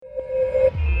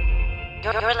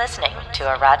You're listening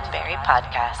to a Roddenberry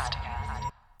podcast.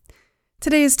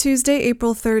 Today is Tuesday,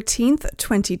 April 13th,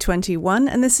 2021,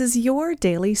 and this is your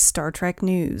daily Star Trek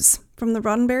news from the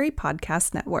Roddenberry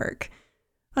Podcast Network.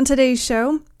 On today's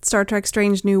show, Star Trek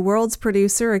Strange New Worlds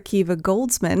producer Akiva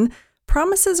Goldsman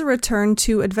promises a return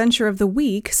to Adventure of the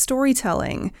Week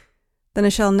storytelling. The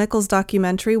Nichols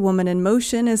documentary Woman in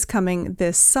Motion is coming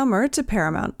this summer to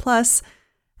Paramount+,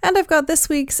 and I've got this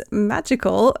week's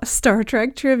magical Star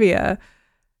Trek trivia.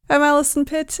 I'm Allison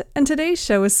Pitt, and today's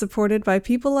show is supported by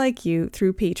people like you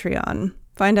through Patreon.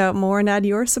 Find out more and add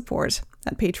your support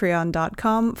at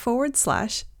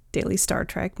patreon.com/Daily Star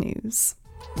Trek News.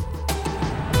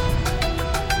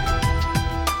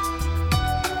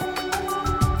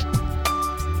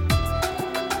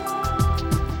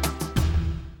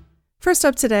 First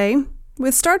up today,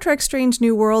 with Star Trek Strange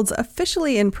New Worlds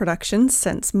officially in production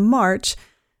since March,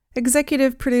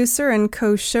 executive producer and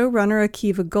co-showrunner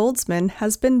Akiva Goldsman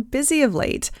has been busy of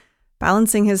late,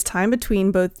 balancing his time between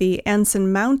both the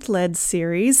Anson Mount-led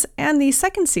series and the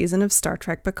second season of Star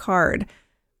Trek Picard.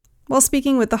 While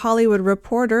speaking with The Hollywood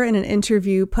Reporter in an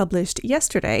interview published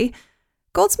yesterday,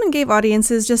 Goldsman gave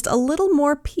audiences just a little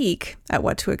more peek at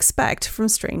what to expect from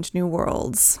Strange New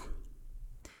Worlds.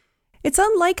 It's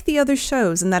unlike the other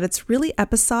shows in that it's really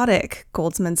episodic,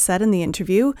 Goldsman said in the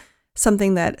interview,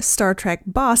 something that Star Trek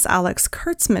boss Alex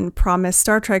Kurtzman promised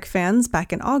Star Trek fans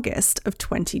back in August of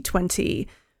 2020.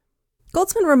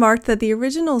 Goldsman remarked that the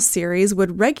original series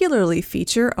would regularly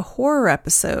feature a horror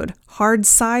episode, hard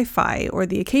sci-fi, or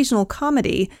the occasional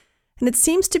comedy, and it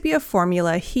seems to be a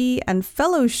formula he and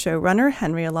fellow showrunner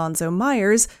Henry Alonso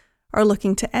Myers are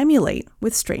looking to emulate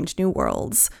with Strange New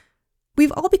Worlds.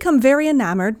 "We've all become very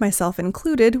enamored, myself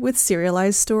included, with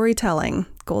serialized storytelling,"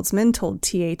 Goldsman told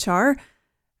THR,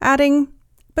 adding,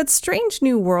 "But Strange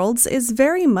New Worlds is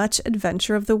very much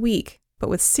Adventure of the Week, but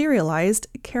with serialized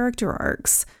character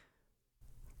arcs."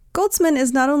 Goldsman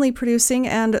is not only producing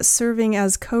and serving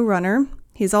as co-runner,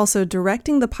 he's also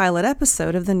directing the pilot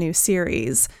episode of the new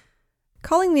series.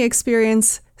 Calling the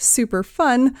experience super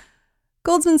fun,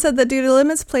 Goldsman said that due to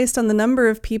limits placed on the number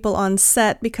of people on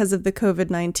set because of the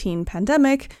COVID-19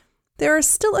 pandemic, there are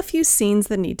still a few scenes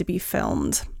that need to be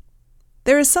filmed.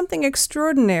 "There is something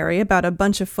extraordinary about a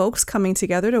bunch of folks coming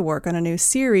together to work on a new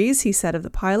series," he said of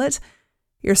the pilot.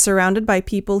 "You're surrounded by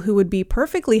people who would be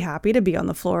perfectly happy to be on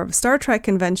the floor of a Star Trek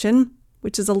convention,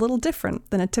 which is a little different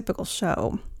than a typical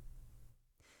show."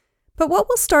 But what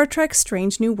will Star Trek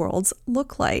Strange New Worlds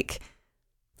look like?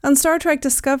 On Star Trek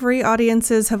Discovery,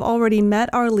 audiences have already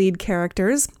met our lead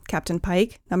characters, Captain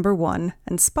Pike, Number 1,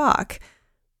 and Spock.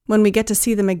 When we get to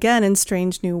see them again in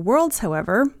Strange New Worlds,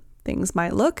 however, things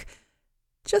might look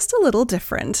just a little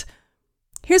different.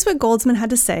 Here's what Goldsman had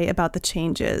to say about the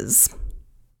changes.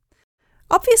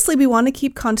 "Obviously, we want to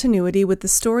keep continuity with the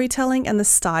storytelling and the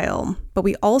style, but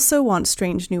we also want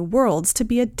Strange New Worlds to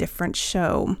be a different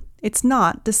show. It's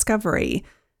not Discovery.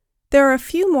 There are a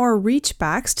few more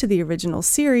reach-backs to the original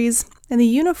series, and the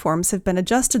uniforms have been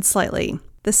adjusted slightly.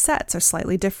 The sets are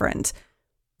slightly different.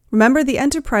 Remember, the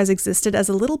Enterprise existed as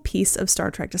a little piece of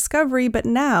Star Trek Discovery, but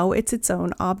now it's its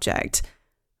own object.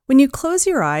 When you close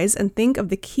your eyes and think of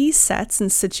the key sets and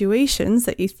situations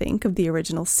that you think of the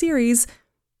original series,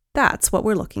 that's what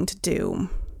we're looking to do."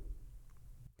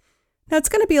 Now, it's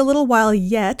going to be a little while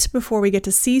yet before we get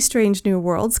to see Strange New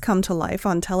Worlds come to life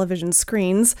on television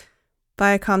screens.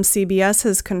 Viacom CBS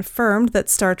has confirmed that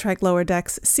Star Trek Lower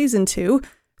Decks Season 2,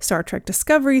 Star Trek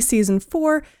Discovery Season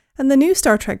 4, and the new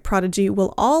Star Trek Prodigy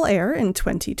will all air in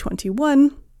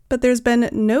 2021, but there's been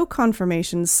no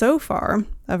confirmation so far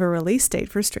of a release date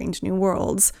for Strange New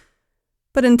Worlds.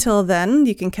 But until then,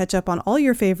 you can catch up on all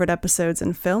your favorite episodes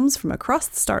and films from across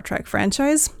the Star Trek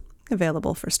franchise,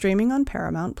 available for streaming on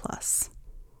Paramount+.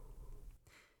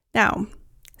 Now,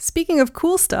 speaking of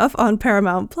cool stuff on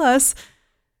Paramount+,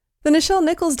 the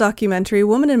Nichols documentary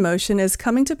Woman in Motion is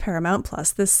coming to Paramount+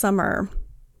 this summer.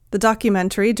 The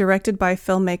documentary, directed by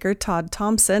filmmaker Todd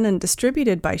Thompson and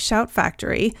distributed by Shout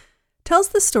Factory, tells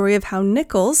the story of how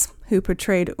Nichols, who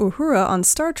portrayed Uhura on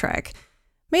Star Trek,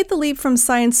 made the leap from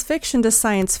science fiction to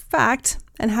science fact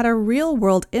and had a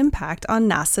real-world impact on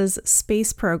NASA's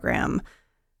space program.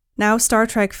 Now Star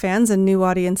Trek fans and new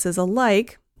audiences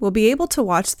alike will be able to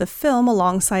watch the film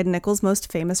alongside Nichols'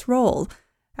 most famous role,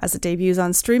 as it debuts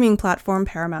on streaming platform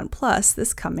Paramount+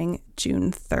 this coming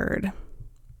June 3rd.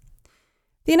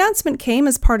 The announcement came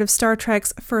as part of Star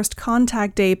Trek's First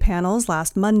Contact Day panels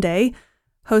last Monday.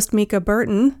 Host Mika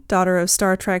Burton, daughter of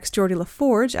Star Trek's Geordie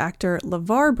LaForge actor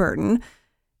LeVar Burton,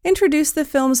 introduced the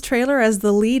film's trailer as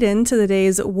the lead-in to the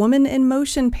day's Woman in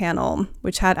Motion panel,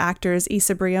 which had actors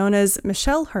Issa Briona's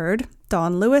Michelle Hurd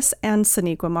Dawn Lewis and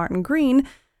Sonequa Martin Green,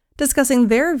 discussing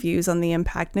their views on the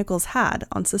impact Nichols had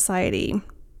on society.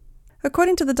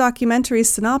 According to the documentary's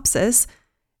synopsis,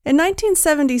 in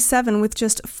 1977, with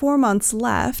just 4 months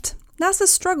left, NASA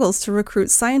struggles to recruit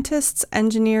scientists,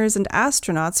 engineers, and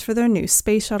astronauts for their new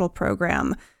space shuttle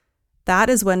program. That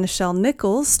is when Nichelle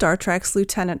Nichols, Star Trek's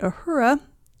Lieutenant Uhura,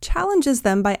 challenges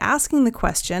them by asking the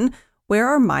question, "Where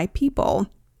are my people?"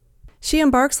 She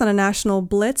embarks on a national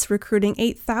blitz recruiting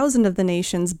 8,000 of the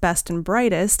nation's best and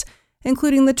brightest,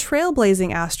 including the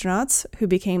trailblazing astronauts who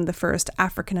became the first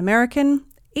African American,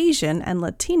 Asian, and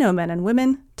Latino men and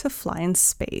women to fly in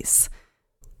space.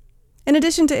 In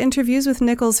addition to interviews with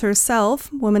Nichols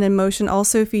herself, Women in Motion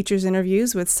also features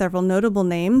interviews with several notable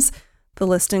names. The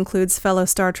list includes fellow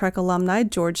Star Trek alumni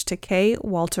George Takei,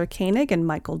 Walter Koenig, and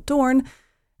Michael Dorn,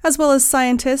 as well as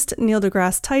scientist Neil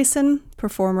deGrasse Tyson,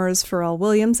 performers Pharrell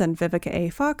Williams and Vivica A.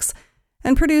 Fox,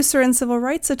 and producer and civil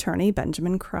rights attorney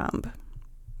Benjamin Crumb.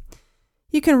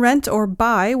 You can rent or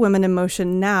buy Women in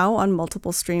Motion now on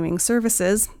multiple streaming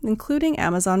services, including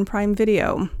Amazon Prime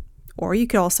Video. Or you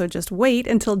could also just wait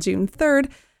until June 3rd,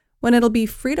 when it'll be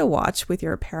free to watch with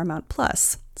your Paramount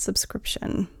Plus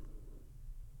subscription.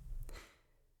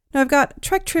 Now, I've got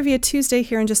Trek Trivia Tuesday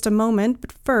here in just a moment,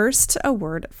 but first, a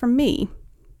word from me.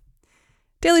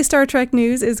 Daily Star Trek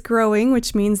news is growing,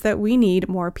 which means that we need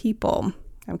more people.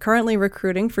 I'm currently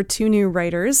recruiting for 2 new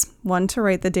writers, one to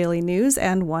write the daily news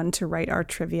and one to write our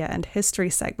trivia and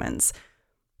history segments.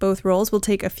 Both roles will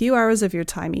take a few hours of your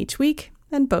time each week,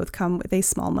 and both come with a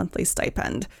small monthly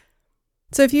stipend.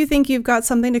 So if you think you've got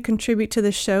something to contribute to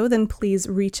the show, then please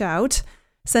reach out.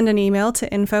 Send an email to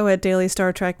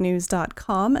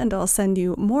info@dailystartreknews.com and I'll send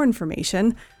you more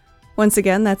information. Once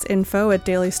again, that's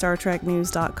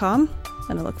info@dailystartreknews.com,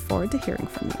 and I look forward to hearing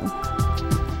from you.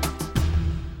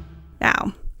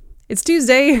 Now, it's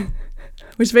Tuesday,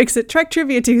 which makes it Trek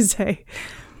Trivia Tuesday.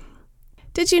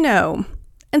 Did you know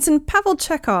Ensign Pavel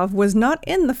Chekhov was not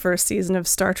in the first season of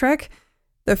Star Trek?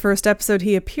 The first episode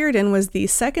he appeared in was the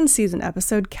second season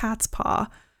episode Cat's Paw.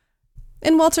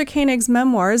 In Walter Koenig's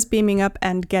memoirs, Beaming Up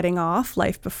and Getting Off,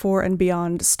 Life Before and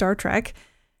Beyond Star Trek,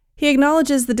 he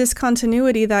acknowledges the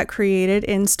discontinuity that created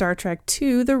in Star Trek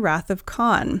II, The Wrath of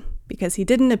Khan, because he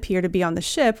didn't appear to be on the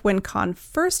ship when Khan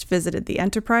first visited the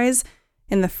Enterprise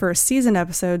in the first season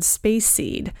episode Space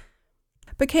Seed.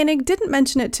 But Koenig didn't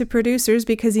mention it to producers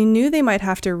because he knew they might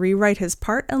have to rewrite his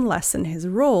part and lessen his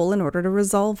role in order to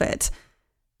resolve it.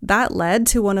 That led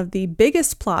to one of the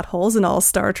biggest plot holes in all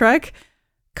Star Trek,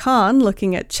 Khan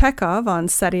looking at Chekhov on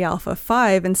Ceti Alpha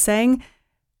 5 and saying,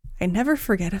 "I never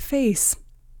forget a face."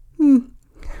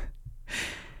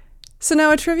 So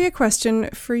now a trivia question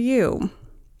for you.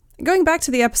 Going back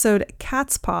to the episode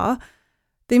Cat's Paw,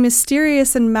 the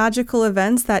mysterious and magical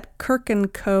events that Kirk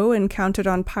and co. encountered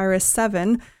on Pyrus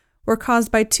 7 were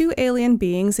caused by 2 alien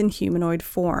beings in humanoid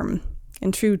form.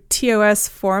 In true TOS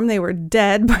form, they were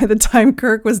dead by the time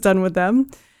Kirk was done with them.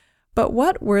 But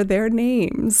what were their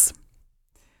names?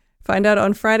 Find out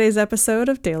on Friday's episode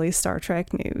of Daily Star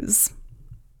Trek News.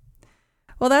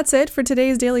 Well, that's it for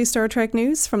today's Daily Star Trek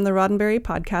News from the Roddenberry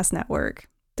Podcast Network.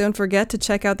 Don't forget to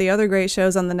check out the other great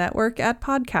shows on the network at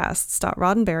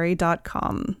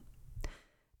podcasts.roddenberry.com.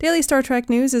 Daily Star Trek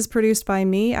News is produced by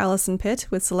me, Allison Pitt,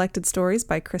 with selected stories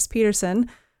by Chris Peterson.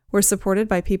 We're supported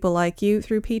by people like you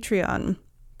through Patreon.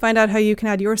 Find out how you can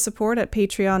add your support at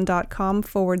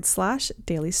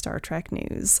patreon.com/Daily Star Trek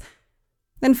News.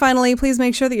 And finally, please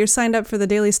make sure that you're signed up for the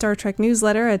Daily Star Trek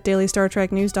newsletter at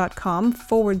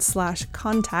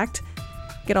dailystartreknews.com/contact.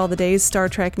 Get all the day's Star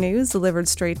Trek news delivered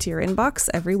straight to your inbox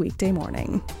every weekday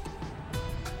morning.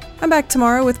 I'm back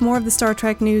tomorrow with more of the Star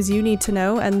Trek news you need to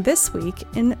know, and this week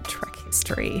in Trek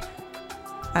history.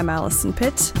 I'm Allison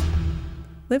Pitt.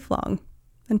 Live long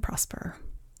and prosper.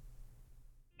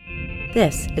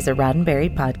 This is a Roddenberry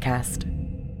podcast.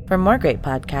 For more great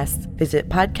podcasts, visit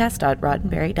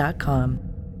podcast.roddenberry.com.